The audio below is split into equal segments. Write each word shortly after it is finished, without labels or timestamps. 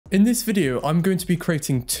In this video, I'm going to be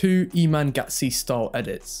creating two Iman Gadzhi style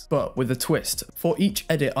edits, but with a twist. For each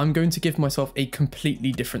edit, I'm going to give myself a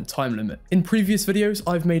completely different time limit. In previous videos,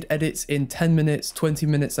 I've made edits in 10 minutes, 20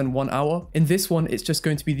 minutes, and 1 hour. In this one, it's just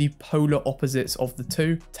going to be the polar opposites of the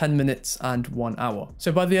two, 10 minutes and 1 hour.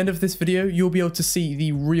 So by the end of this video, you'll be able to see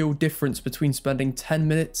the real difference between spending 10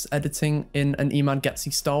 minutes editing in an Iman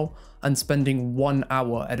Gadzhi style and spending 1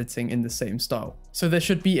 hour editing in the same style. So there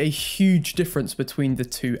should be a huge difference between the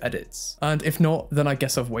two edits. And if not, then I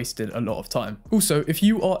guess I've wasted a lot of time. Also, if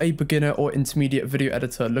you are a beginner or intermediate video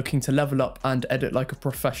editor looking to level up and edit like a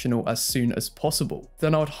professional as soon as possible,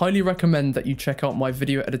 then I would highly recommend that you check out my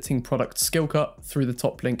video editing product skill cut through the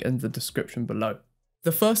top link in the description below.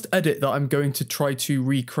 The first edit that I'm going to try to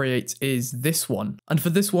recreate is this one. And for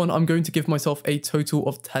this one, I'm going to give myself a total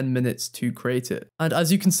of 10 minutes to create it. And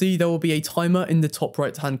as you can see, there will be a timer in the top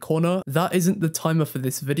right hand corner. That isn't the timer for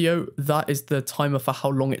this video. That is the timer for how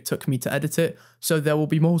long it took me to edit it. So there will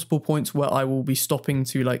be multiple points where I will be stopping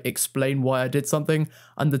to like explain why I did something,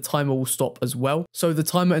 and the timer will stop as well. So the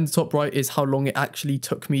timer in the top right is how long it actually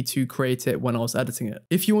took me to create it when I was editing it.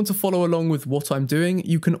 If you want to follow along with what I'm doing,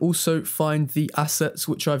 you can also find the assets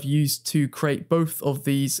which I've used to create both of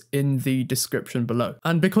these in the description below.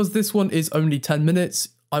 And because this one is only 10 minutes,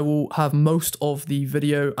 I will have most of the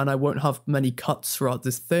video and I won't have many cuts throughout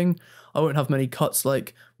this thing. I won't have many cuts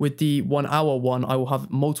like with the 1 hour one, I will have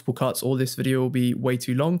multiple cuts or this video will be way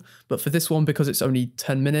too long. But for this one, because it's only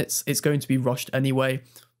 10 minutes, it's going to be rushed anyway,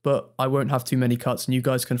 but I won't have too many cuts and you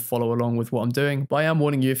guys can follow along with what I'm doing. But I am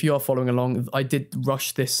warning you, if you are following along, I did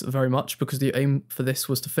rush this very much because the aim for this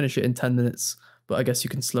was to finish it in 10 minutes, but I guess you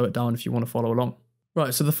can slow it down if you want to follow along.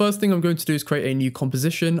 Right, so the first thing I'm going to do is create a new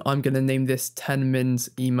composition. I'm going to name this 10 mins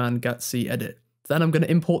Iman Gadzhi edit. Then I'm going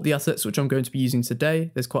to import the assets which I'm going to be using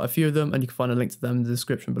today. There's quite a few of them and you can find a link to them in the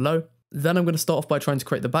description below. Then I'm going to start off by trying to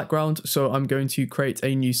create the background. So I'm going to create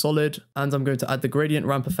a new solid and I'm going to add the gradient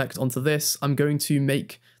ramp effect onto this. I'm going to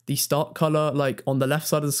make the start color like on the left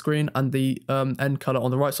side of the screen and the end color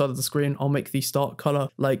on the right side of the screen. I'll make the start color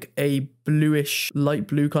like a bluish, light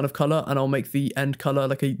blue kind of color, and I'll make the end color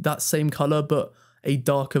like that same color but a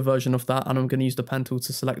darker version of that. And I'm going to use the pen tool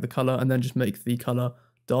to select the color and then just make the color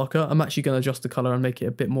darker. I'm actually going to adjust the color and make it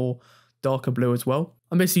a bit more darker blue as well.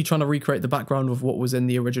 I'm basically trying to recreate the background of what was in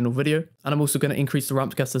the original video. And I'm also going to increase the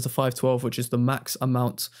ramp getter to 512, which is the max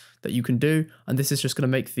amount that you can do. And this is just going to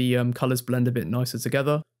make the colors blend a bit nicer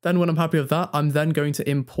together. Then when I'm happy with that, I'm then going to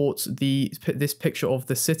import this picture of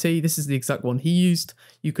the city. This is the exact one he used.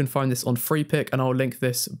 You can find this on FreePic and I'll link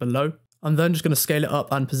this below. I'm then just going to scale it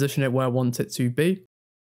up and position it where I want it to be.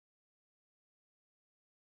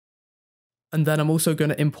 And then I'm also going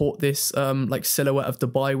to import this like silhouette of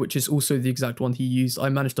Dubai, which is also the exact one he used. I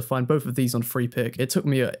managed to find both of these on FreePic. It took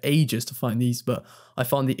me ages to find these, but I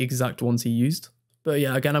found the exact ones he used. But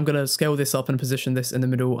yeah, again, I'm going to scale this up and position this in the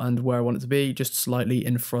middle and where I want it to be, just slightly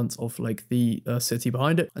in front of like the city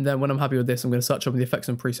behind it. And then when I'm happy with this, I'm going to search up the effects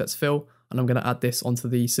and presets fill, and I'm going to add this onto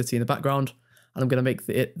the city in the background. And I'm going to make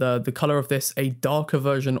the color of this a darker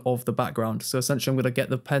version of the background. So essentially I'm going to get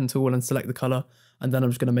the pen tool and select the color, and then I'm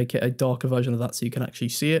just going to make it a darker version of that so you can actually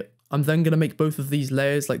see it. I'm then going to make both of these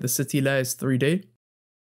layers, like the city layers, 3D.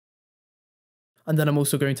 And then I'm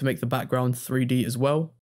also going to make the background 3D as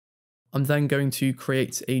well. I'm then going to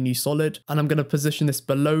create a new solid, and I'm going to position this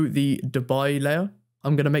below the Dubai layer.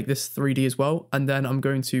 I'm going to make this 3D as well, and then I'm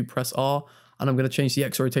going to press R, and I'm going to change the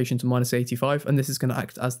X rotation to -85, and this is going to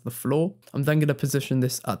act as the floor. I'm then going to position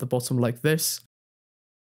this at the bottom like this.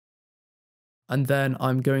 And then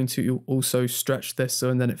I'm going to also stretch this so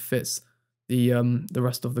and then it fits the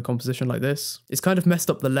rest of the composition like this. It's kind of messed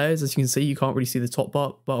up the layers, as you can see. You can't really see the top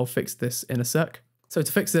part, but I'll fix this in a sec. So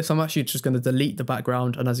to fix this, I'm actually just going to delete the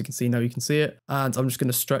background, and as you can see now, you can see it. And I'm just going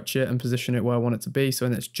to stretch it and position it where I want it to be, so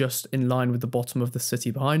then it's just in line with the bottom of the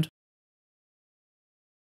city behind.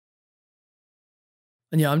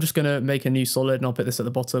 And yeah, I'm just going to make a new solid and I'll put this at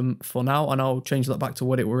the bottom for now, and I'll change that back to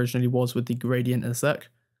what it originally was with the gradient in a sec.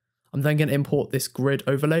 I'm then going to import this grid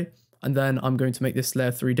overlay, and then I'm going to make this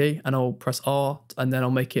layer 3D, and I'll press R, and then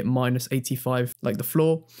I'll make it -85 like the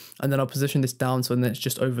floor, and then I'll position this down so then it's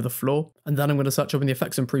just over the floor. And then I'm going to search up in the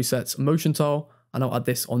effects and presets motion tile, and I'll add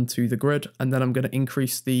this onto the grid, and then I'm going to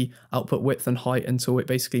increase the output width and height until it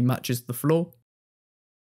basically matches the floor.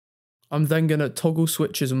 I'm then going to toggle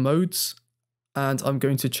switches and modes, and I'm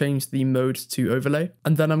going to change the mode to overlay,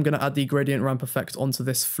 and then I'm going to add the gradient ramp effect onto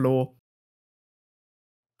this floor.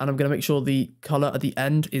 And I'm going to make sure the color at the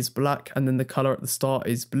end is black and then the color at the start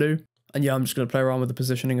is blue. And yeah, I'm just going to play around with the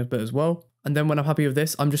positioning a bit as well. And then when I'm happy with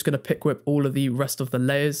this, I'm just going to pick whip all of the rest of the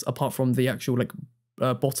layers apart from the actual like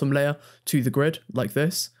bottom layer to the grid like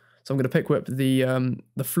this. So I'm going to pick whip the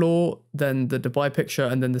floor, then the Dubai picture,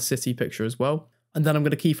 and then the city picture as well. And then I'm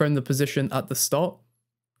going to keyframe the position at the start.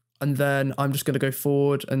 And then I'm just going to go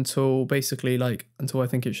forward until basically until I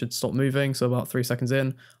think it should stop moving. So about 3 seconds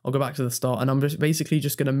in, I'll go back to the start, and I'm just basically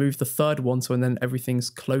just going to move the third one. So and then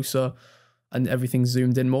everything's closer and everything's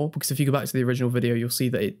zoomed in more, because if you go back to the original video, you'll see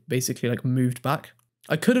that it basically like moved back.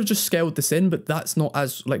 I could have just scaled this in, but that's not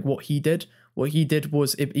as like what he did. What he did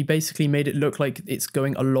was he basically made it look like it's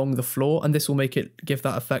going along the floor, and this will make it give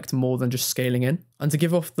that effect more than just scaling in. And to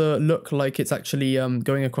give off the look like it's actually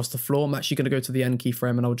going across the floor, I'm actually going to go to the end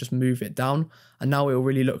keyframe and I'll just move it down. And now it will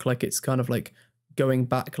really look like it's kind of like going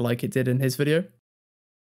back like it did in his video.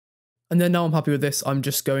 And then now I'm happy with this, I'm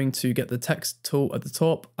just going to get the text tool at the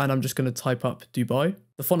top and I'm just going to type up Dubai.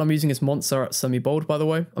 The font I'm using is Montserrat semi-bold, by the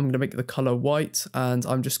way. I'm going to make the color white and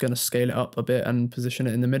I'm just going to scale it up a bit and position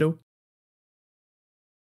it in the middle.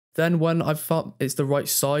 Then when I've found it's the right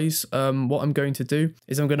size, what I'm going to do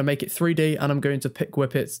is I'm going to make it 3D and I'm going to pick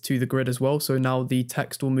whip it to the grid as well. So now the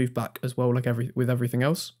text will move back as well, like with everything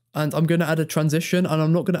else. And I'm going to add a transition, and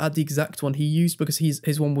I'm not going to add the exact one he used because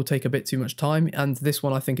his one will take a bit too much time. And this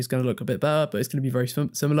one I think is going to look a bit better, but it's going to be very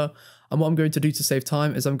similar. And what I'm going to do to save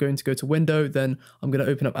time is I'm going to go to Window, then I'm going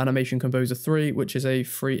to open up Animation Composer 3, which is a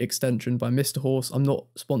free extension by Mr. Horse. I'm not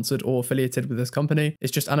sponsored or affiliated with this company.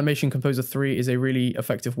 It's just Animation Composer 3 is a really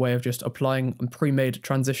effective way of just applying pre-made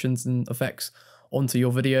transitions and effects onto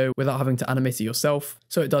your video without having to animate it yourself.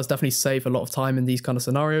 So it does definitely save a lot of time in these kind of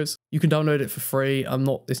scenarios. You can download it for free. I'm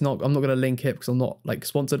not going to link it because I'm not like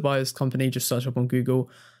sponsored by this company. Just search up on Google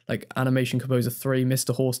like Animation Composer 3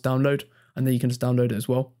 Mr. Horse download, and then you can just download it as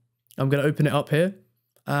well. I'm going to open it up here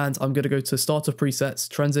and I'm going to go to Starter Presets,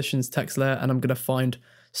 Transitions, Text Layer, and I'm going to find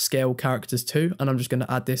Scale Characters 2, and I'm just going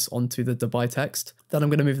to add this onto the Dubai text. Then I'm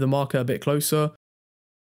going to move the marker a bit closer.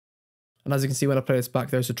 And as you can see, when I play this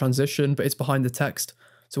back, there's a transition, but it's behind the text.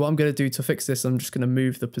 So what I'm going to do to fix this, I'm just going to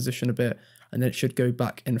move the position a bit, and then it should go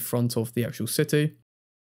back in front of the actual city.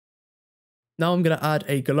 Now I'm going to add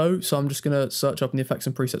a glow. So I'm just going to search up in the effects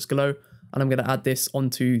and presets glow, and I'm going to add this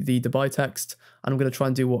onto the Dubai text. And I'm going to try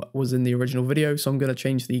and do what was in the original video. So I'm going to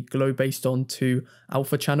change the glow based on to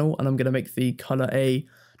alpha channel, and I'm going to make the color A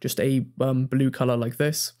just a blue color like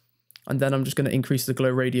this. And then I'm just going to increase the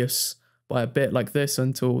glow radius by a bit like this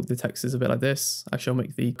until the text is a bit like this. Actually, I'll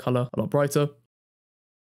make the color a lot brighter.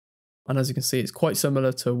 And as you can see, it's quite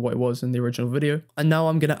similar to what it was in the original video. And now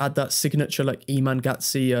I'm going to add that signature like Iman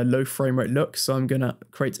Gadzhi low frame rate look. So I'm going to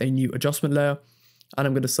create a new adjustment layer, and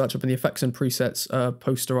I'm going to search up in the effects and presets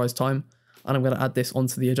posterize time. And I'm going to add this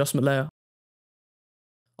onto the adjustment layer.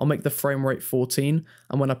 I'll make the frame rate 14,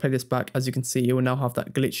 and when I play this back, as you can see, it will now have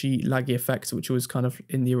that glitchy, laggy effect, which was kind of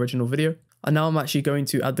in the original video. And now I'm actually going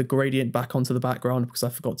to add the gradient back onto the background because I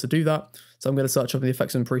forgot to do that. So I'm going to search up in the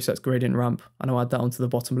effects and presets gradient ramp, and I'll add that onto the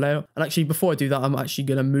bottom layer. And actually, before I do that, I'm actually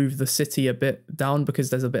going to move the city a bit down because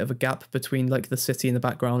there's a bit of a gap between like the city in the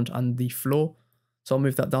background and the floor. So I'll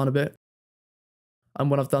move that down a bit. And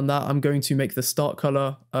when I've done that, I'm going to make the start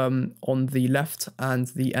color on the left and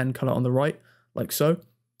the end color on the right, like so.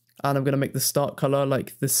 And I'm going to make the start color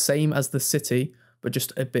like the same as the city, but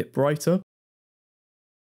just a bit brighter.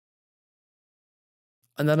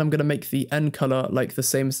 And then I'm going to make the end color like the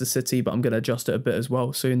same as the city, but I'm going to adjust it a bit as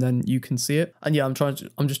well, so then you can see it. And yeah, I'm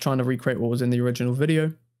just trying to recreate what was in the original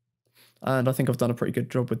video. And I think I've done a pretty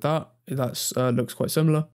good job with that. That looks quite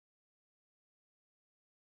similar.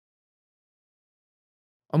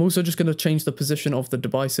 I'm also just going to change the position of the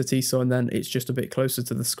Dubai city, so and then it's just a bit closer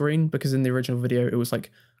to the screen, because in the original video it was like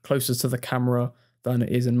closer to the camera than it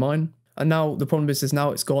is in mine. And now the problem is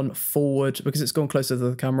now it's gone forward, because it's gone closer to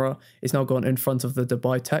the camera, it's now gone in front of the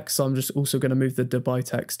Dubai text. So I'm just also going to move the Dubai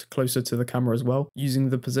text closer to the camera as well, using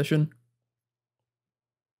the position.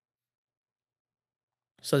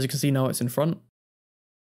 So as you can see now it's in front.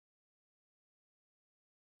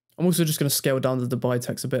 I'm also just going to scale down the Dubai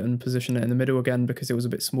text a bit and position it in the middle again, because it was a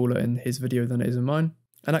bit smaller in his video than it is in mine.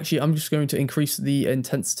 And actually, I'm just going to increase the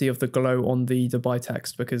intensity of the glow on the Dubai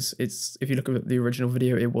text, because if you look at the original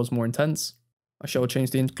video, it was more intense. Actually, I'll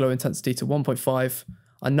change the glow intensity to 1.5.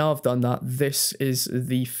 And now I've done that, this is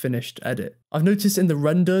the finished edit. I've noticed in the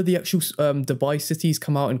render, the actual Dubai cities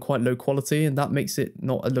come out in quite low quality, and that makes it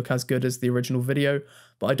not look as good as the original video,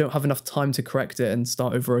 but I don't have enough time to correct it and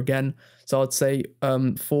start over again. So I'd say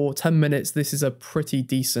for 10 minutes, this is a pretty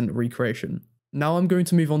decent recreation. Now I'm going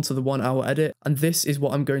to move on to the 1 hour edit, and this is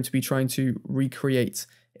what I'm going to be trying to recreate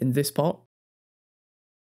in this part.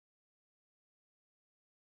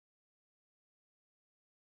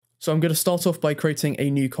 So I'm going to start off by creating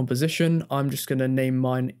a new composition. I'm just going to name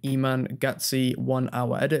mine Iman Gadzhi 1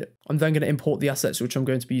 hour edit. I'm then going to import the assets which I'm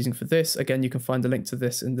going to be using for this. Again, you can find a link to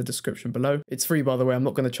this in the description below. It's free, by the way. I'm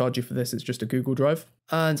not going to charge you for this. It's just a Google Drive.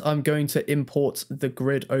 And I'm going to import the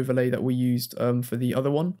grid overlay that we used for the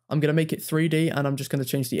other one. I'm going to make it 3D, and I'm just going to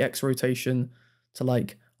change the X rotation to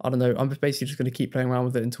like, I don't know. I'm basically just going to keep playing around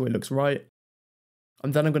with it until it looks right.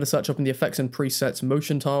 And then I'm going to search up in the effects and presets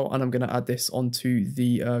motion tile, and I'm going to add this onto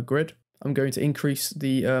the grid. I'm going to increase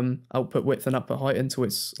the output width and output height until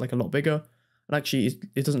it's like a lot bigger. And actually,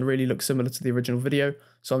 it doesn't really look similar to the original video.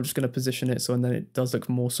 So I'm just going to position it so and then it does look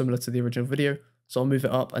more similar to the original video. So I'll move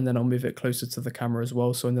it up and then I'll move it closer to the camera as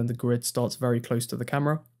well. So and then the grid starts very close to the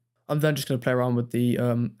camera. I'm then just going to play around with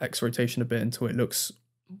the X rotation a bit until it looks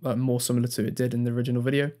more similar to it did in the original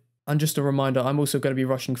video. And just a reminder, I'm also going to be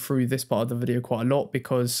rushing through this part of the video quite a lot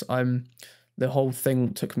because the whole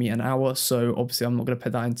thing took me an hour. So obviously I'm not going to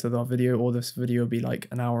put that into the video, or this video will be like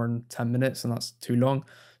an hour and 10 minutes and that's too long.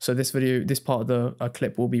 So this part of the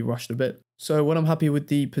clip will be rushed a bit. So when I'm happy with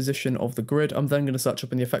the position of the grid, I'm then going to search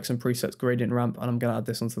up in the effects and presets gradient ramp, and I'm going to add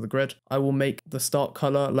this onto the grid. I will make the start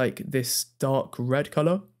color like this dark red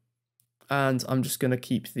color, and I'm just going to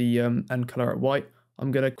keep the end color at white.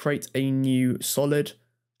 I'm going to create a new solid,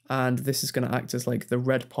 and this is going to act as like the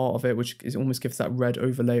red part of it, which is almost gives that red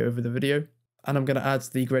overlay over the video. And I'm going to add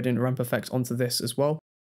the gradient ramp effect onto this as well.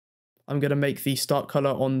 I'm going to make the start color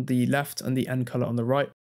on the left and the end color on the right.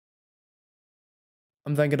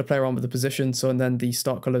 I'm then going to play around with the position, so and then the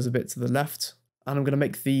start color is a bit to the left. And I'm going to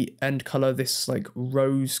make the end color this like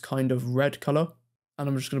rose kind of red color. And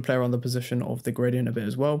I'm just going to play around the position of the gradient a bit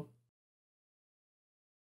as well.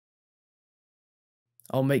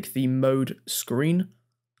 I'll make the mode screen.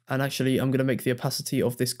 And actually, I'm going to make the opacity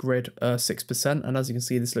of this grid 6%. And as you can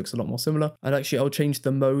see, this looks a lot more similar. And actually, I'll change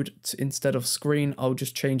the mode to, instead of screen, I'll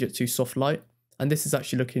just change it to soft light. And this is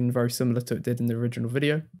actually looking very similar to it did in the original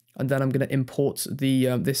video. And then I'm going to import the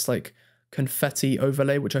this like confetti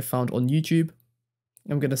overlay, which I found on YouTube.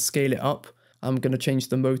 I'm going to scale it up. I'm going to change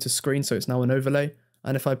the mode to screen, so it's now an overlay.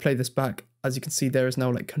 And if I play this back, as you can see, there is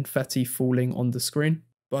now like confetti falling on the screen.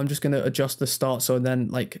 But I'm just going to adjust the start so then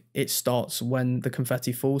like it starts when the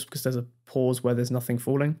confetti falls, because there's a pause where there's nothing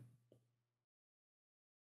falling.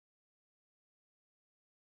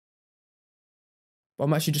 But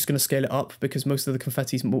I'm actually just going to scale it up because most of the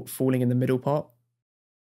confetti is falling in the middle part.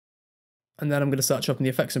 And then I'm going to search up in the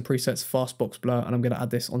effects and presets fast box blur, and I'm going to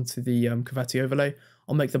add this onto the confetti overlay.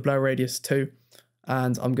 I'll make the blur radius 2,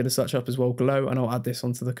 and I'm going to search up as well glow, and I'll add this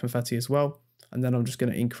onto the confetti as well. And then I'm just going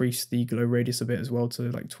to increase the glow radius a bit as well to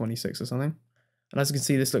like 26 or something. And as you can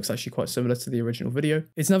see, this looks actually quite similar to the original video.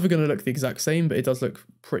 It's never going to look the exact same, but it does look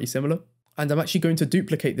pretty similar. And I'm actually going to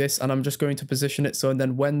duplicate this, and I'm just going to position it so and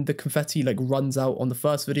then when the confetti like runs out on the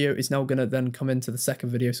first video, it's now going to then come into the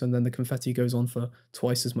second video, so and then the confetti goes on for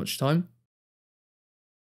twice as much time.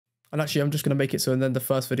 And actually, I'm just going to make it so and then the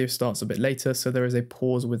first video starts a bit later, so there is a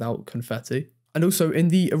pause without confetti. And also in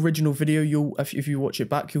the original video, if you watch it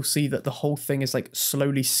back, you'll see that the whole thing is like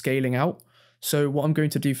slowly scaling out. So what I'm going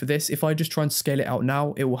to do for this, if I just try and scale it out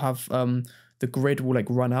now, it will have the grid will like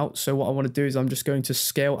run out. So what I want to do is I'm just going to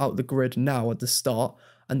scale out the grid now at the start,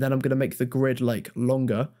 and then I'm going to make the grid like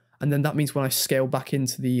longer. And then that means when I scale back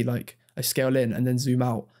into the like, I scale in and then zoom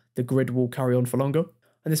out, the grid will carry on for longer.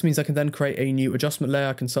 And this means I can then create a new adjustment layer.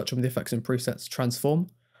 I can search on the effects and presets transform,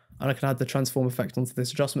 and I can add the transform effect onto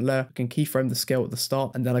this adjustment layer. I can keyframe the scale at the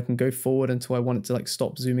start, and then I can go forward until I want it to like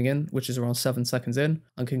stop zooming in, which is around 7 seconds in.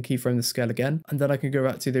 I can keyframe the scale again, and then I can go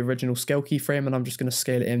back to the original scale keyframe, and I'm just going to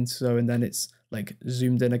scale it in so and then it's like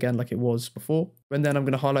zoomed in again like it was before. And then I'm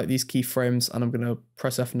going to highlight these keyframes, and I'm going to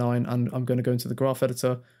press F9, and I'm going to go into the graph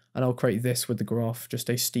editor, and I'll create this with the graph, just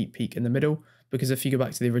a steep peak in the middle. Because if you go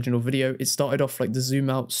back to the original video, it started off like the zoom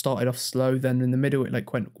out started off slow, then in the middle it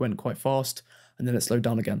like went quite fast, and then it slowed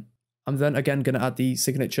down again. I'm then again going to add the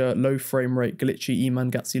signature low frame rate glitchy Iman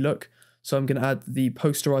Gadzhi look. So I'm going to add the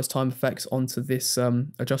posterized time effects onto this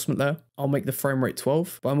adjustment layer. I'll make the frame rate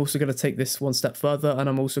 12, but I'm also going to take this one step further, and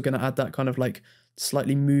I'm also going to add that kind of like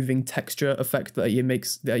slightly moving texture effect that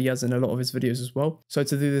he has in a lot of his videos as well. So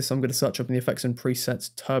to do this, I'm going to search up in the effects and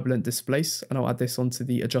presets turbulent displace, and I'll add this onto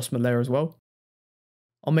the adjustment layer as well.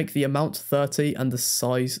 I'll make the amount 30 and the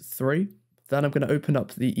size 3. Then I'm going to open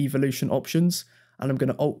up the evolution options, and I'm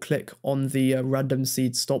going to alt click on the random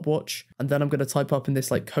seed stopwatch. And then I'm going to type up in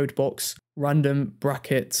this like code box, random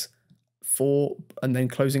bracket 4 and then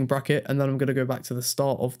closing bracket. And then I'm going to go back to the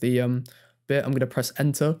start of the bit. I'm going to press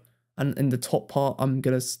enter. And in the top part, I'm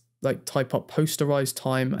going to like type up posterized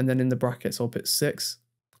time. And then in the brackets, I'll put 6.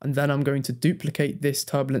 And then I'm going to duplicate this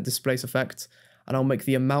turbulent displace effect. and I'll make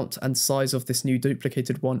the amount and size of this new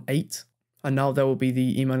duplicated one 8. And now there will be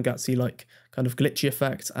the Iman Gadzhi like kind of glitchy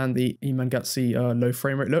effect and the Iman Gadzhi low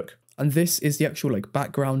frame rate look. And this is the actual like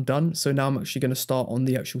background done. So now I'm actually going to start on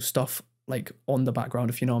the actual stuff like on the background,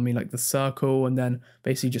 if you know what I mean, like the circle and then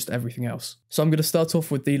basically just everything else. So I'm going to start off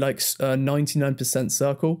with the like 99%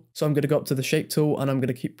 circle. So I'm going to go up to the shape tool and I'm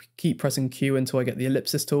going to keep pressing Q until I get the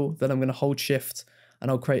ellipsis tool. Then I'm going to hold shift and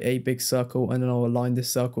I'll create a big circle and then I'll align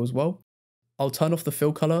this circle as well. I'll turn off the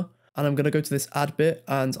fill color and I'm going to go to this add bit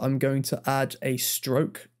and I'm going to add a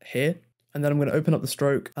stroke here. And then I'm going to open up the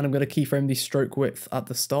stroke and I'm going to keyframe the stroke width at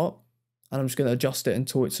the start. And I'm just going to adjust it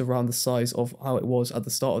until it's around the size of how it was at the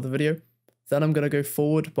start of the video. Then I'm going to go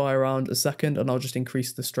forward by around a second and I'll just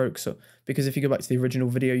increase the stroke. So because if you go back to the original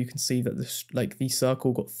video, you can see that this like the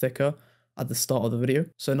circle got thicker at the start of the video.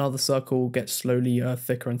 So now the circle gets slowly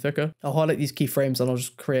thicker and thicker. I'll highlight these keyframes and I'll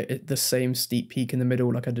just create the same steep peak in the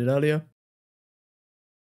middle like I did earlier.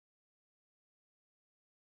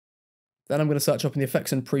 Then I'm going to search up in the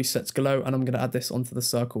effects and presets glow and I'm going to add this onto the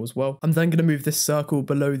circle as well. I'm then going to move this circle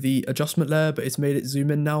below the adjustment layer, but it's made it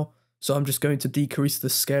zoom in now. So I'm just going to decrease the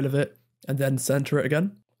scale of it and then center it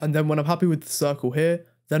again. And then when I'm happy with the circle here,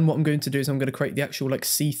 then what I'm going to do is I'm going to create the actual like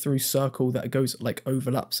see-through circle that goes like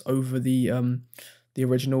overlaps over the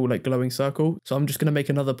original like glowing circle. So I'm just going to make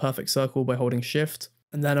another perfect circle by holding shift.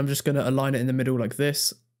 And then I'm just going to align it in the middle like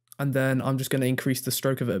this. And then I'm just going to increase the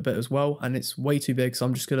stroke of it a bit as well. And it's way too big. So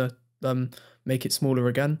I'm just going to make it smaller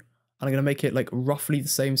again. And I'm going to make it like roughly the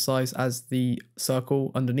same size as the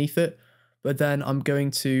circle underneath it. But then I'm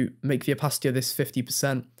going to make the opacity of this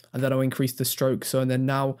 50%. And then I'll increase the stroke. So, and then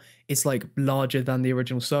now it's like larger than the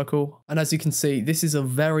original circle. And as you can see, this is a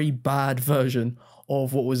very bad version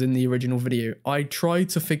of what was in the original video. I tried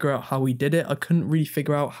to figure out how he did it. I couldn't really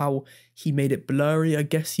figure out how he made it blurry. I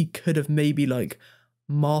guess he could have maybe like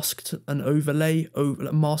masked an overlay,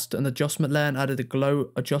 masked an adjustment layer and added a glow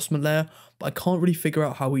adjustment layer. But I can't really figure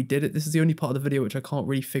out how he did it. This is the only part of the video which I can't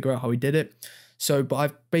really figure out how he did it. So, but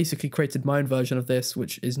I've basically created my own version of this,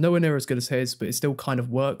 which is nowhere near as good as his, but it still kind of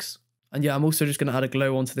works. And yeah, I'm also just going to add a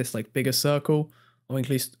glow onto this like bigger circle. I'll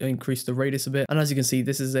increase the radius a bit. And as you can see,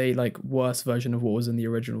 this is a like worse version of what was in the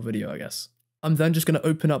original video, I guess. I'm then just going to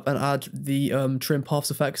open up and add the trim paths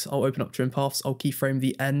effects. I'll open up trim paths. I'll keyframe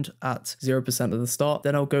the end at 0% at the start.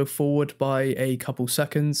 Then I'll go forward by a couple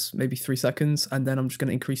seconds, maybe 3 seconds. And then I'm just going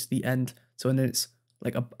to increase the end. So then it's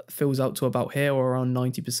like fills out to about here or around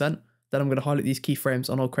 90%. Then I'm going to highlight these keyframes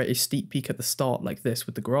and I'll create a steep peak at the start like this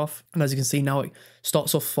with the graph. And as you can see now, it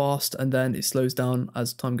starts off fast and then it slows down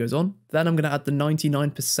as time goes on. Then I'm going to add the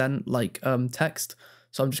 99% like text.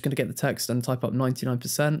 So I'm just going to get the text and type up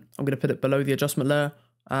 99%. I'm going to put it below the adjustment layer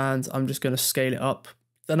and I'm just going to scale it up.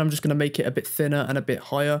 Then I'm just going to make it a bit thinner and a bit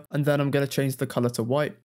higher. And then I'm going to change the color to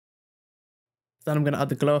white. Then I'm going to add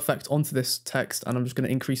the glow effect onto this text and I'm just going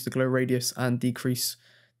to increase the glow radius and decrease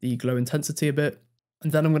the glow intensity a bit.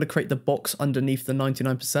 And then I'm going to create the box underneath the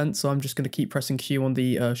 99%. So I'm just going to keep pressing Q on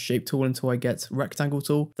the shape tool until I get rectangle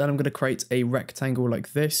tool. Then I'm going to create a rectangle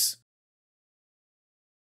like this.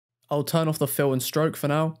 I'll turn off the fill and stroke for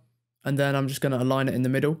now. And then I'm just going to align it in the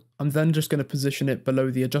middle. I'm then just going to position it below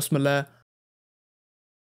the adjustment layer.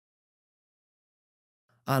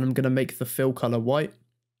 And I'm going to make the fill color white.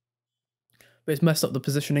 But it's messed up the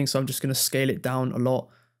positioning, so I'm just going to scale it down a lot.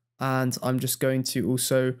 And I'm just going to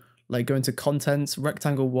also like go into content,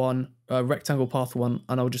 rectangle path 1,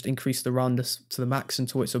 and I'll just increase the roundness to the max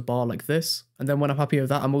until it's a bar like this. And then when I'm happy with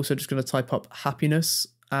that, I'm also just going to type up happiness,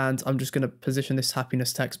 and I'm just going to position this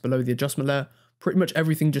happiness text below the adjustment layer. Pretty much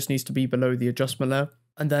everything just needs to be below the adjustment layer.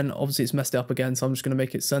 And then obviously it's messed it up again, so I'm just going to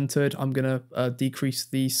make it centered. I'm going to decrease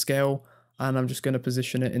the scale, and I'm just going to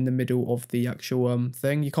position it in the middle of the actual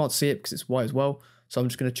thing. You can't see it because it's white as well. So I'm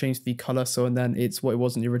just going to change the color, so and then it's what it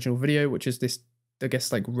was in the original video, which is this, I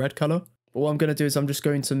guess, like red color. But what I'm going to do is I'm just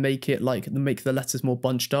going to make it like, make the letters more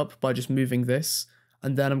bunched up by just moving this.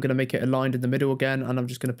 And then I'm going to make it aligned in the middle again, and I'm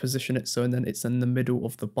just going to position it so and then it's in the middle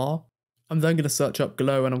of the bar. I'm then going to search up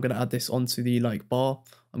glow, and I'm going to add this onto the like bar.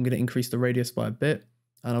 I'm going to increase the radius by a bit,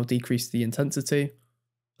 and I'll decrease the intensity.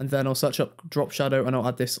 And then I'll search up drop shadow, and I'll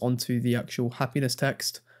add this onto the actual happiness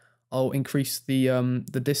text. I'll increase the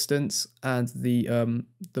distance and the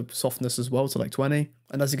softness as well to like 20.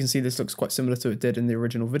 And as you can see, this looks quite similar to what it did in the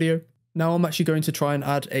original video. Now I'm actually going to try and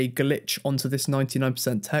add a glitch onto this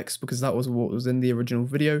 99% text because that was what was in the original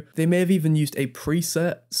video. They may have even used a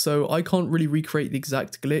preset, so I can't really recreate the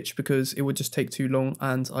exact glitch because it would just take too long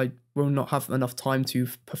and I will not have enough time to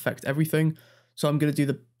perfect everything. So I'm going to do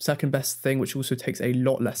the second best thing, which also takes a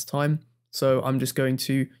lot less time. So I'm just going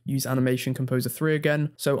to use Animation Composer 3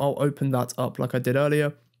 again. So I'll open that up like I did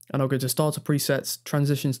earlier. and I'll go to starter presets,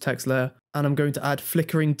 transitions text layer, and I'm going to add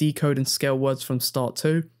flickering, decode, and scale words from start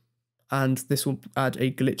to, and this will add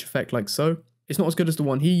a glitch effect like so. It's not as good as the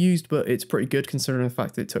one he used, but it's pretty good considering the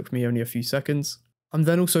fact that it took me only a few seconds. I'm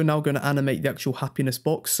then also now going to animate the actual happiness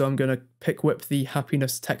box, so I'm going to pick whip the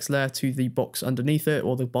happiness text layer to the box underneath it,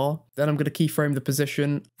 or the bar. Then I'm going to keyframe the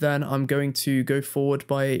position, then I'm going to go forward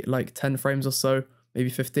by like 10 frames or so, maybe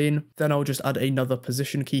 15. Then I'll just add another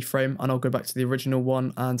position keyframe, and I'll go back to the original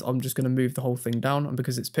one, and I'm just going to move the whole thing down, and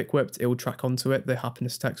because it's pick whipped, it will track onto it, the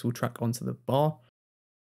happiness text will track onto the bar.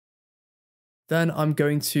 Then I'm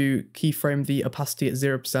going to keyframe the opacity at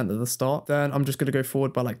 0% at the start. Then I'm just going to go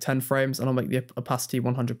forward by like 10 frames and I'll make the opacity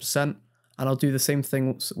 100%. And I'll do the same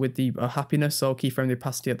thing with the happiness. So I'll keyframe the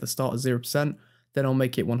opacity at the start at 0%. Then I'll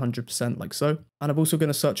make it 100% like so. And I'm also going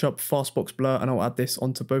to search up fastbox blur and I'll add this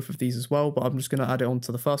onto both of these as well. But I'm just going to add it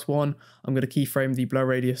onto the first one. I'm going to keyframe the blur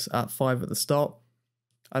radius at 5 at the start.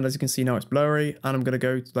 And as you can see now it's blurry. And I'm going to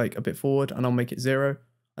go like a bit forward and I'll make it 0.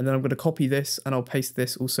 And then I'm going to copy this and I'll paste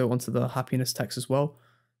this also onto the happiness text as well.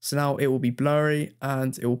 So now it will be blurry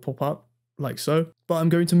and it will pop up like so. But I'm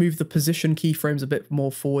going to move the position keyframes a bit more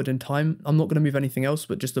forward in time. I'm not going to move anything else,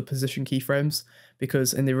 but just the position keyframes,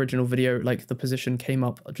 because in the original video, like the position came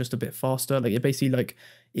up just a bit faster. Like it basically like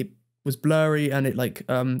it was blurry and it like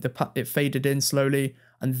it faded in slowly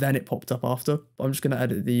and then it popped up after. But I'm just going to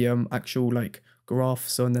edit the actual like graph.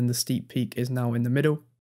 So and then the steep peak is now in the middle.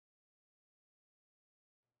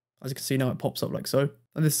 As you can see now it pops up like so.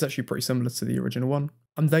 And this is actually pretty similar to the original one.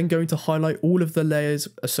 I'm then going to highlight all of the layers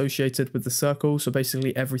associated with the circle. So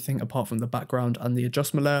basically everything apart from the background and the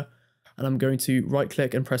adjustment layer. And I'm going to right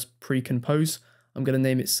click and press pre-compose. I'm going to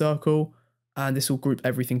name it circle. And this will group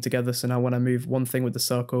everything together. So now when I move one thing with the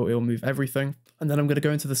circle, it will move everything. And then I'm going to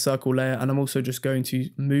go into the circle layer. And I'm also just going to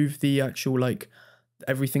move the actual like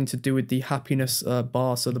everything to do with the happiness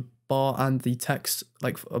bar. So the bar and the text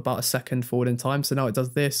like about a second forward in time. So now it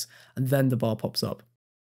does this and then the bar pops up.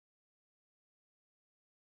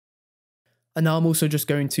 And now I'm also just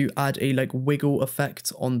going to add a like wiggle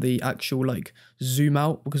effect on the actual like zoom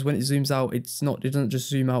out, because when it zooms out, it doesn't just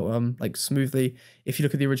zoom out like smoothly. If you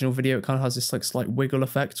look at the original video, it kind of has this like slight wiggle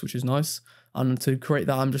effect, which is nice. And to create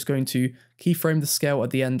that, I'm just going to keyframe the scale at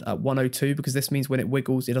the end at 102, because this means when it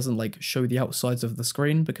wiggles, it doesn't like show the outsides of the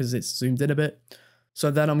screen because it's zoomed in a bit.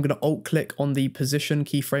 So then I'm going to alt click on the position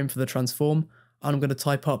keyframe for the transform. And I'm going to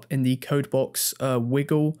type up in the code box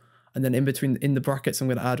wiggle. And then in the brackets, I'm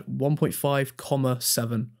going to add 1.5,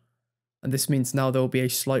 7. And this means now there will be a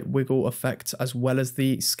slight wiggle effect as well as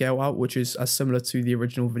the scale out, which is as similar to the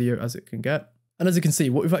original video as it can get. And as you can see,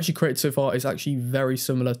 what we've actually created so far is actually very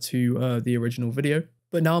similar to the original video.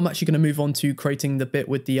 But now I'm actually going to move on to creating the bit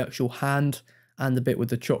with the actual hand and the bit with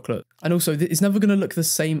the chocolate. And also it's never going to look the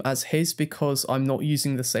same as his because I'm not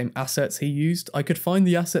using the same assets he used. I could find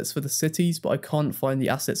the assets for the cities, but I can't find the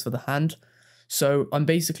assets for the hand. So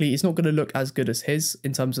it's not going to look as good as his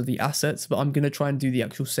in terms of the assets, but I'm going to try and do the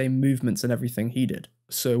actual same movements and everything he did.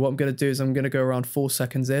 So what I'm going to do is I'm going to go around 4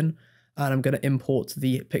 seconds in and I'm going to import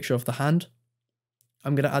the picture of the hand.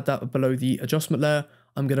 I'm going to add that below the adjustment layer.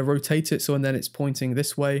 I'm going to rotate it so and then it's pointing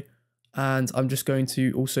this way. And I'm just going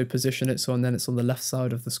to also position it so and then it's on the left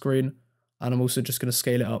side of the screen. And I'm also just going to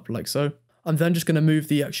scale it up like so. I'm then just going to move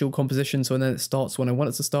the actual composition so and then it starts when I want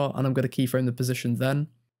it to start, and I'm going to keyframe the position then.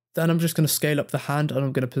 Then I'm just going to scale up the hand and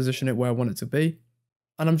I'm going to position it where I want it to be.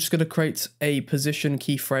 And I'm just going to create a position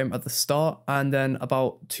keyframe at the start and then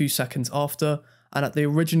about 2 seconds after. And at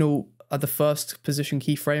the first position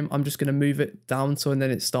keyframe, I'm just going to move it down so and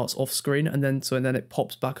then it starts off screen and then it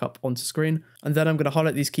pops back up onto screen. And then I'm going to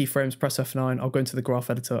highlight these keyframes, press F9, I'll go into the graph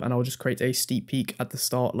editor and I'll just create a steep peak at the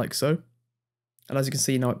start like so. And as you can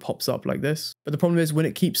see now it pops up like this. But the problem is when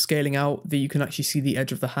it keeps scaling out, you can actually see the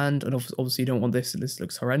edge of the hand, and obviously you don't want this, this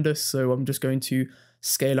looks horrendous. So I'm just going to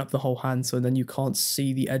scale up the whole hand so then you can't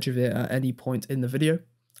see the edge of it at any point in the video.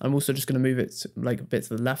 I'm also just going to move it like a bit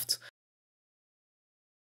to the left.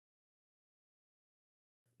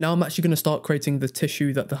 Now I'm actually going to start creating the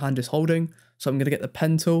tissue that the hand is holding. So I'm going to get the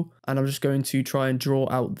pen tool and I'm just going to try and draw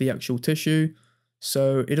out the actual tissue.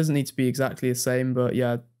 So it doesn't need to be exactly the same, but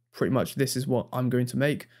yeah, pretty much this is what I'm going to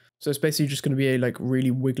make. So it's basically just going to be a like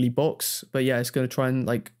really wiggly box, but yeah, it's going to try and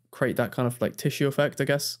like create that kind of like tissue effect, I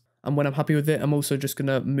guess. And when I'm happy with it, I'm also just going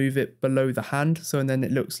to move it below the hand. So and then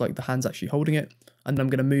it looks like the hand's actually holding it. And I'm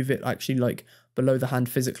going to move it actually like below the hand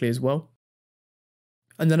physically as well.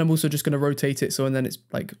 And then I'm also just going to rotate it so and then it's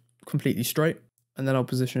like completely straight. And then I'll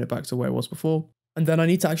position it back to where it was before. And then I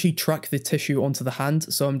need to actually track the tissue onto the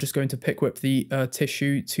hand. So I'm just going to pick whip the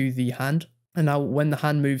tissue to the hand. And now when the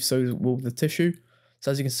hand moves, so will the tissue.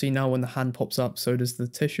 So as you can see now, when the hand pops up, so does the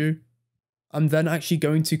tissue. I'm then actually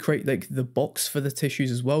going to create like the box for the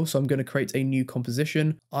tissues as well. So I'm going to create a new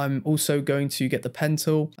composition. I'm also going to get the pen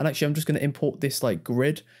tool, and actually I'm just going to import this like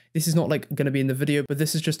grid. This is not like going to be in the video, but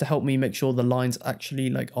this is just to help me make sure the lines actually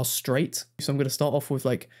like are straight. So I'm going to start off with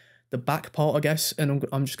like the back part, I guess, and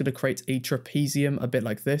I'm just going to create a trapezium a bit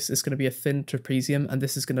like this. It's going to be a thin trapezium, and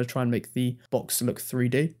this is going to try and make the box look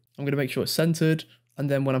 3D. I'm going to make sure it's centered. And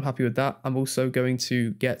then when I'm happy with that, I'm also going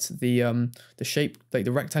to get the shape, like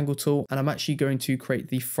the rectangle tool, and I'm actually going to create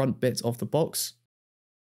the front bit of the box.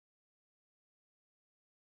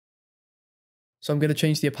 So I'm going to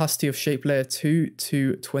change the opacity of shape layer 2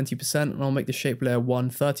 to 20%, and I'll make the shape layer 1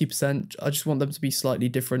 30%. I just want them to be slightly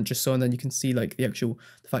different, just so and then you can see like the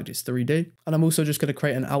fact it's 3D. And I'm also just going to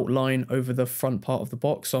create an outline over the front part of the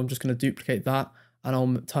box. So I'm just going to duplicate that, and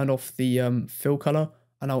I'll turn off the fill color,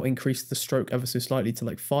 and I'll increase the stroke ever so slightly to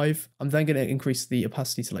like 5. I'm then going to increase the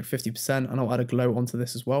opacity to like 50%, and I'll add a glow onto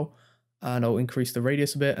this as well. And I'll increase the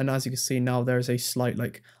radius a bit. And as you can see now, there is a slight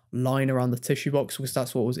like line around the tissue box, because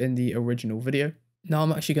that's what was in the original video. Now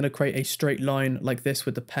I'm actually going to create a straight line like this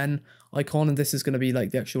with the pen icon, and this is going to be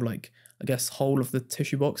like the actual like, I guess, whole of the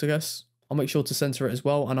tissue box, I guess. I'll make sure to center it as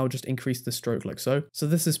well, and I'll just increase the stroke like so. So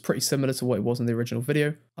this is pretty similar to what it was in the original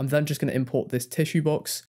video. I'm then just going to import this tissue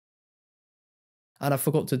box. And I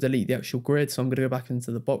forgot to delete the actual grid, so I'm going to go back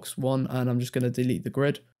into the box one, and I'm just going to delete the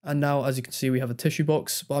grid. And now, as you can see, we have a tissue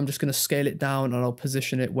box, but I'm just going to scale it down, and I'll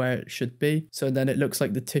position it where it should be. So then it looks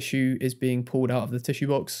like the tissue is being pulled out of the tissue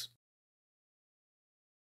box.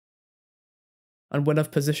 And when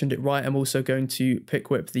I've positioned it right, I'm also going to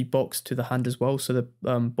pick whip the box to the hand as well. So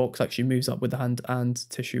the box actually moves up with the hand and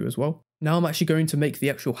tissue as well. Now I'm actually going to make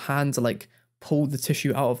the actual hand like pull the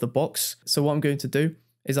tissue out of the box. So what I'm going to do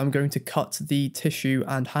is I'm going to cut the tissue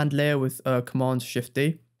and hand layer with Command Shift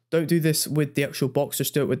D. Don't do this with the actual box,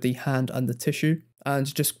 just do it with the hand and the tissue.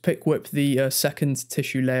 And just pick whip the second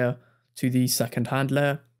tissue layer to the second hand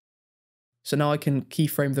layer. So now I can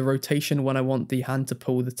keyframe the rotation when I want the hand to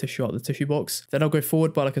pull the tissue out of the tissue box. Then I'll go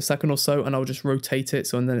forward by like a second or so, and I'll just rotate it,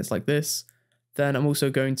 so and then it's like this. Then I'm also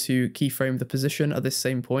going to keyframe the position at this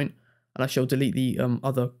same point, and I shall delete the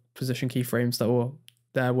other position keyframes that were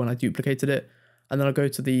there when I duplicated it. And then I'll go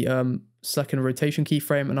to the second rotation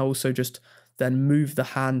keyframe, and I'll also just then move the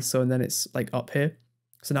hand, so and then it's like up here.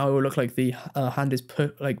 So now it will look like the hand is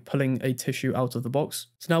pulling a tissue out of the box.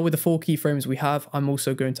 So now with the 4 keyframes we have, I'm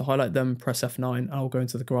also going to highlight them, press F9, and I'll go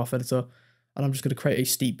into the graph editor, and I'm just going to create a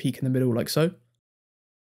steep peak in the middle like so.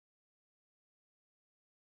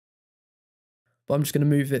 But I'm just going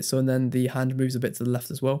to move it so and then the hand moves a bit to the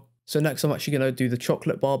left as well. So next I'm actually going to do the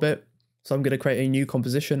chocolate bar bit. So I'm going to create a new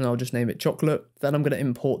composition, and I'll just name it chocolate. Then I'm going to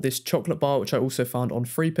import this chocolate bar, which I also found on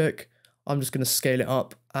FreePick. I'm just going to scale it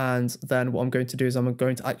up, and then what I'm going to do is I'm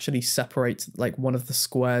going to actually separate like one of the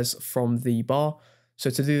squares from the bar.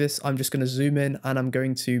 So to do this, I'm just going to zoom in, and I'm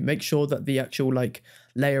going to make sure that the actual like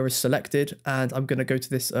layer is selected, and I'm going to go to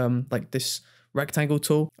this like this rectangle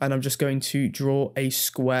tool, and I'm just going to draw a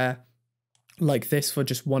square like this for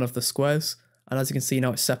just one of the squares. And as you can see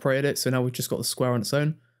now, it's separated it, so now we've just got the square on its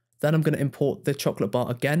own. Then I'm going to import the chocolate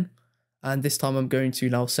bar again. And this time I'm going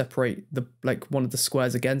to now separate the like one of the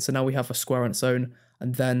squares again. So now we have a square on its own,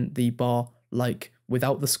 and then the bar like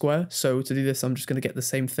without the square. So to do this, I'm just going to get the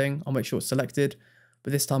same thing. I'll make sure it's selected,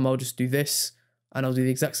 but this time I'll just do this, and I'll do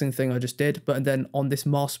the exact same thing I just did. But then on this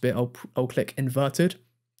mask bit, I'll click inverted.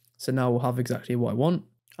 So now we'll have exactly what I want.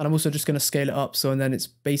 And I'm also just going to scale it up. So and then it's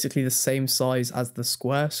basically the same size as the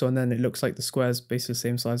square. So and then it looks like the square is basically the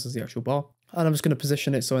same size as the actual bar. And I'm just going to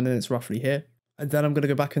position it so and then it's roughly here. And then I'm going to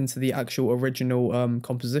go back into the actual original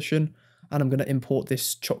composition, and I'm going to import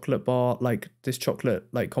this chocolate bar, like this chocolate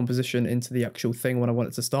like composition into the actual thing when I want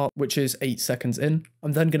it to start, which is 8 seconds in.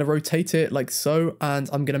 I'm then going to rotate it like so, and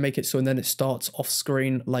I'm going to make it so and then it starts off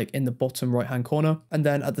screen like in the bottom right hand corner. And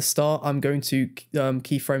then at the start, I'm going to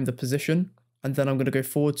keyframe the position, and then I'm going to go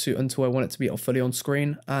forward to until I want it to be fully on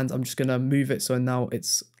screen, and I'm just going to move it so now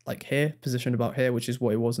it's like here, positioned about here, which is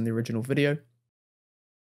what it was in the original video.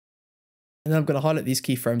 And then I'm going to highlight these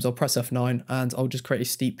keyframes, I'll press F9, and I'll just create a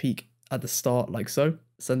steep peak at the start like so.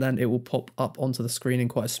 So then it will pop up onto the screen in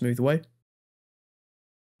quite a smooth way.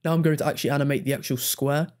 Now I'm going to actually animate the actual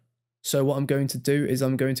square. So what I'm going to do is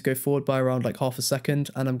I'm going to go forward by around like half a second,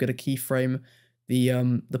 and I'm going to keyframe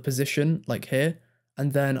the position like here.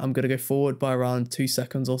 And then I'm going to go forward by around 2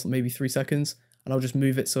 seconds or maybe 3 seconds, and I'll just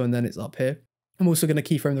move it so and then it's up here. I'm also going to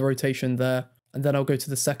keyframe the rotation there. And then I'll go to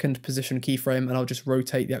the second position keyframe, and I'll just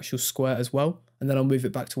rotate the actual square as well. And then I'll move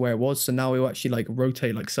it back to where it was. So now it will actually like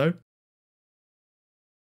rotate like so.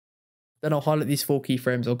 Then I'll highlight these 4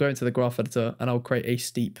 keyframes, I'll go into the graph editor and I'll create a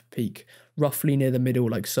steep peak roughly near the middle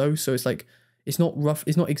like so. So it's like, it's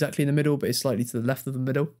not exactly in the middle, but it's slightly to the left of the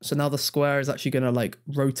middle. So now the square is actually going to like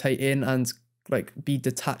rotate in and like be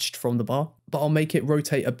detached from the bar, but I'll make it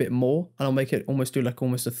rotate a bit more and I'll make it almost do like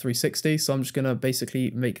almost a 360. So I'm just going to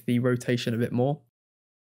basically make the rotation a bit more.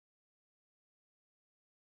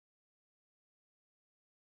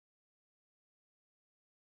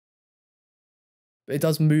 But it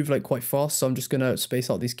does move like quite fast. So I'm just going to space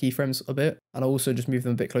out these keyframes a bit and I'll also just move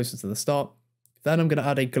them a bit closer to the start. Then I'm going to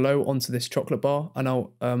add a glow onto this chocolate bar and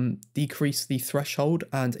I'll decrease the threshold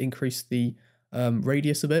and increase the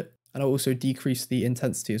radius a bit. And I'll also decrease the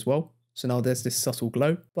intensity as well. So now there's this subtle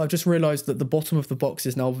glow. But I've just realized that the bottom of the box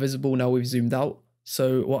is now visible now we've zoomed out.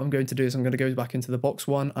 So what I'm going to do is I'm going to go back into the box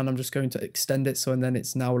one and I'm just going to extend it. So and then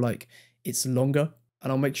it's now like it's longer.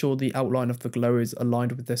 And I'll make sure the outline of the glow is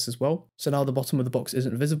aligned with this as well. So now the bottom of the box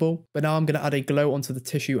isn't visible. But now I'm going to add a glow onto the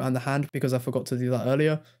tissue and the hand because I forgot to do that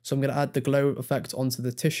earlier. So I'm going to add the glow effect onto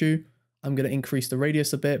the tissue. I'm going to increase the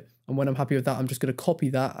radius a bit. And when I'm happy with that, I'm just going to copy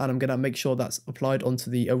that and I'm going to make sure that's applied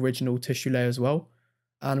onto the original tissue layer as well.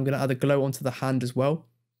 And I'm going to add a glow onto the hand as well.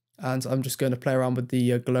 And I'm just going to play around with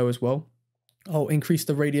the glow as well. I'll increase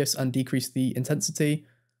the radius and decrease the intensity.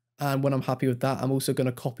 And when I'm happy with that, I'm also going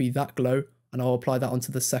to copy that glow and I'll apply that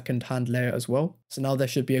onto the second hand layer as well. So now there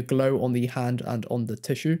should be a glow on the hand and on the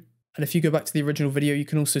tissue. And if you go back to the original video, you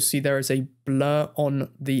can also see there is a blur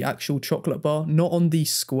on the actual chocolate bar, not on the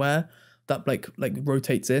square that like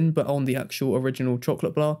rotates in, but on the actual original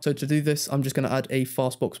chocolate bar. So to do this, I'm just going to add a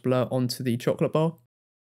fastbox blur onto the chocolate bar.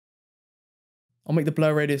 I'll make the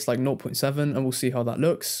blur radius like 0.7 and we'll see how that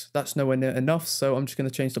looks. That's nowhere near enough, so I'm just going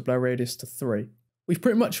to change the blur radius to 3. We've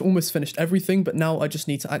pretty much almost finished everything, but now I just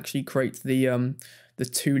need to actually create the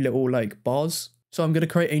 2 little like bars. So I'm going to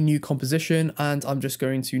create a new composition and I'm just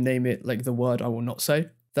going to name it like the word I will not say.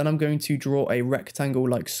 Then I'm going to draw a rectangle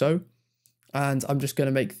like so. And I'm just going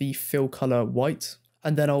to make the fill color white.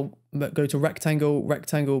 And then I'll go to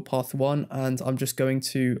rectangle path 1, and I'm just going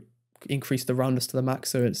to increase the roundness to the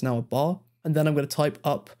max so it's now a bar. And then I'm going to type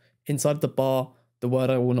up inside the bar the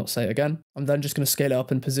word I will not say again. I'm then just going to scale it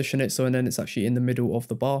up and position it so and then it's actually in the middle of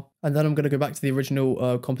the bar. And then I'm going to go back to the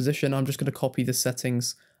original composition. I'm just going to copy the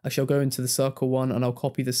settings. Actually, I'll go into the circle one and I'll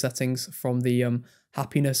copy the settings from the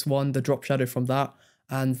happiness one, the drop shadow from that,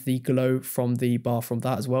 and the glow from the bar from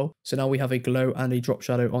that as well. So now we have a glow and a drop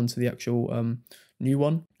shadow onto the actual new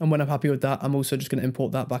one. And when I'm happy with that, I'm also just going to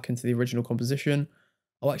import that back into the original composition.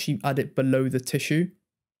 I'll actually add it below the tissue.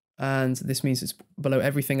 And this means it's below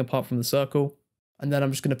everything apart from the circle. And then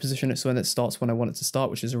I'm just going to position it so when it starts when I want it to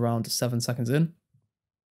start, which is around 7 seconds in.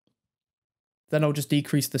 Then I'll just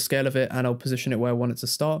decrease the scale of it and I'll position it where I want it to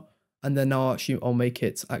start. And then now I'll make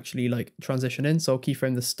it actually like transition in. So I'll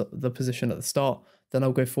keyframe the position at the start. Then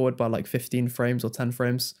I'll go forward by like 15 frames or 10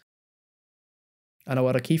 frames. And I'll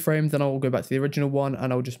add a keyframe. Then I'll go back to the original one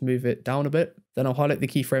and I'll just move it down a bit. Then I'll highlight the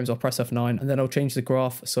keyframes, I'll press F9, and then I'll change the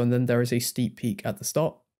graph. So and then there is a steep peak at the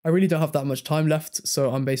start. I really don't have that much time left, so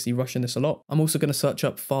I'm basically rushing this a lot. I'm also going to search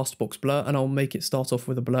up fastbox blur and I'll make it start off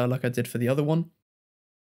with a blur like I did for the other one.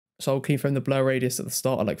 So I'll keyframe the blur radius at the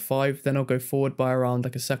start at like 5, then I'll go forward by around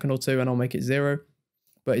like a second or 2 and I'll make it 0.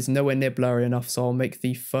 But it's nowhere near blurry enough, so I'll make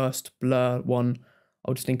the first blur one,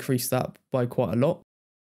 I'll just increase that by quite a lot.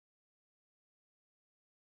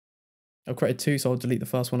 I've created 2, so I'll delete the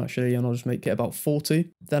first one actually, and I'll just make it about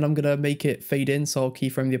 40. Then I'm going to make it fade in, so I'll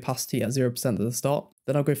keyframe the opacity at 0% at the start.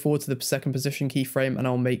 Then I'll go forward to the second position keyframe, and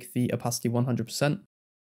I'll make the opacity 100%.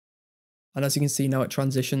 And as you can see now, it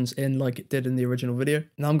transitions in like it did in the original video.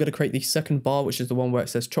 Now I'm going to create the second bar, which is the one where it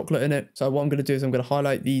says chocolate in it. So what I'm going to do is I'm going to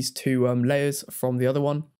highlight these 2 layers from the other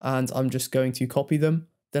one, and I'm just going to copy them.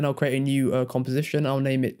 Then I'll create a new composition. I'll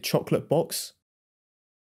name it chocolate box.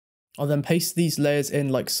 I'll then paste these layers in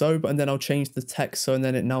like so, and then I'll change the text so and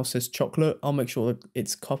then it now says chocolate. I'll make sure that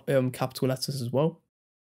it's capital letters as well.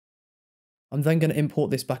 I'm then going to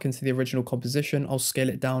import this back into the original composition. I'll scale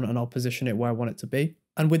it down and I'll position it where I want it to be.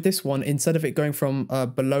 And with this one, instead of it going from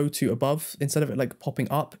below to above, instead of it like popping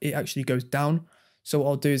up, it actually goes down. So what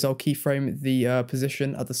I'll do is I'll keyframe the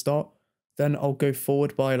position at the start. Then I'll go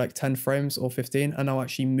forward by like 10 frames or 15, and I'll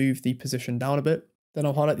actually move the position down a bit. Then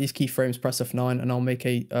I'll highlight these keyframes, press F9, and I'll make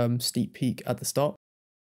a steep peak at the start.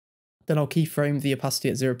 Then I'll keyframe the opacity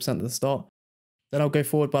at 0% at the start. Then I'll go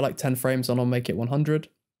forward by like 10 frames and I'll make it 100.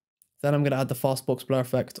 Then I'm going to add the fastbox blur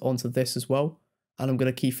effect onto this as well. And I'm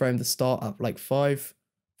going to keyframe the start at like 5.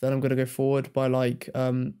 Then I'm going to go forward by like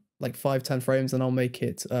 5-10 frames and I'll make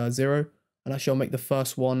it 0. And actually I'll make the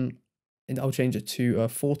first one, and I'll change it to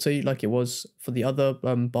 40 like it was for the other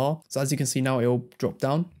bar. So as you can see now, it'll drop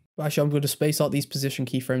down. But actually, I'm going to space out these position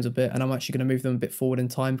keyframes a bit, and I'm actually going to move them a bit forward in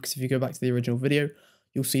time, because if you go back to the original video,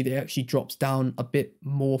 you'll see that it actually drops down a bit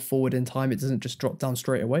more forward in time. It doesn't just drop down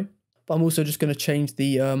straight away. But I'm also just going to change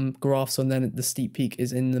the graphs, and then the steep peak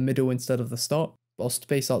is in the middle instead of the start. But I'll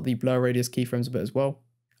space out the blur radius keyframes a bit as well.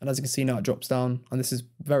 And as you can see now, it drops down, and this is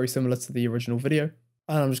very similar to the original video.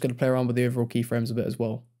 And I'm just going to play around with the overall keyframes a bit as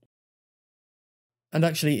well. And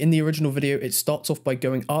actually, in the original video, it starts off by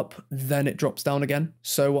going up, then it drops down again.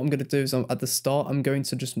 So what I'm going to do is at the start, I'm going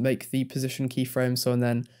to just make the position keyframe so, and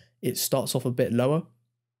then it starts off a bit lower.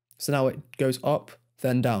 So now it goes up,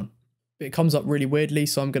 then down. But it comes up really weirdly,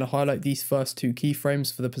 so I'm going to highlight these first 2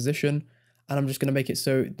 keyframes for the position. And I'm just going to make it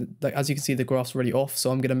so, like, as you can see, the graph's already off.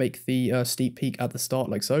 So I'm going to make the steep peak at the start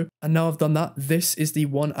like so. And now I've done that, this is the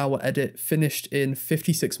 1 hour edit finished in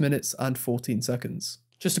 56 minutes and 14 seconds.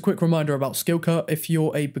 Just a quick reminder about Skillcut. If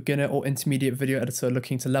you're a beginner or intermediate video editor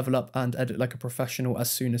looking to level up and edit like a professional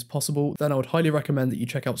as soon as possible, then I would highly recommend that you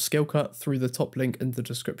check out Skillcut through the top link in the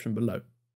description below.